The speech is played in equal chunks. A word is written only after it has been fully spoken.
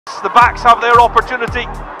The backs have their opportunity.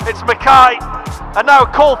 It's Mackay, and now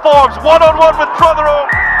Cole Forbes one-on-one with Prothero.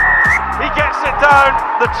 He gets it down.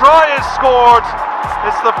 The try is scored.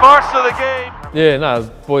 It's the first of the game. Yeah, no,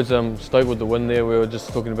 boys, stoked with the win there. We were just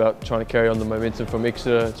talking about trying to carry on the momentum from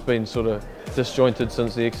Exeter. It's been sort of disjointed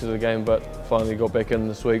since the Exeter game, but finally got back in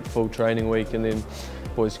this week, full training week, and then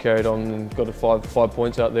boys carried on and got a five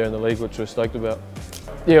points out there in the league, which we're stoked about.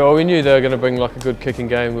 Yeah, well, we knew they were going to bring like a good kicking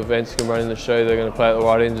game with Anscombe running the show. They're going to play at the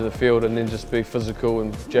right end of the field and then just be physical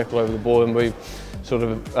and jackal over the ball. And we sort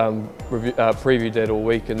of previewed that all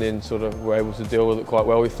week, and then sort of were able to deal with it quite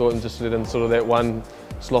well, we thought, and just let in sort of that one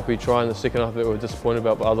sloppy try in the second half that we were disappointed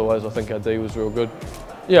about. But otherwise, I think our D was real good.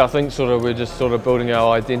 Yeah, I think we're just sort of building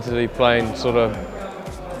our identity, playing sort of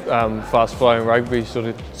fast-flowing rugby, sort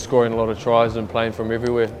of scoring a lot of tries and playing from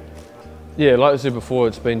everywhere. Yeah, like I said before,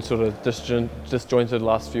 it's been sort of disjointed the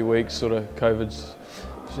last few weeks. Sort of COVID's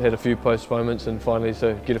had a few postponements, and finally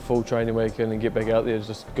to get a full training week in and get back out there is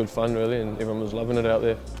just good fun really, and everyone was loving it out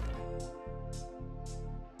there.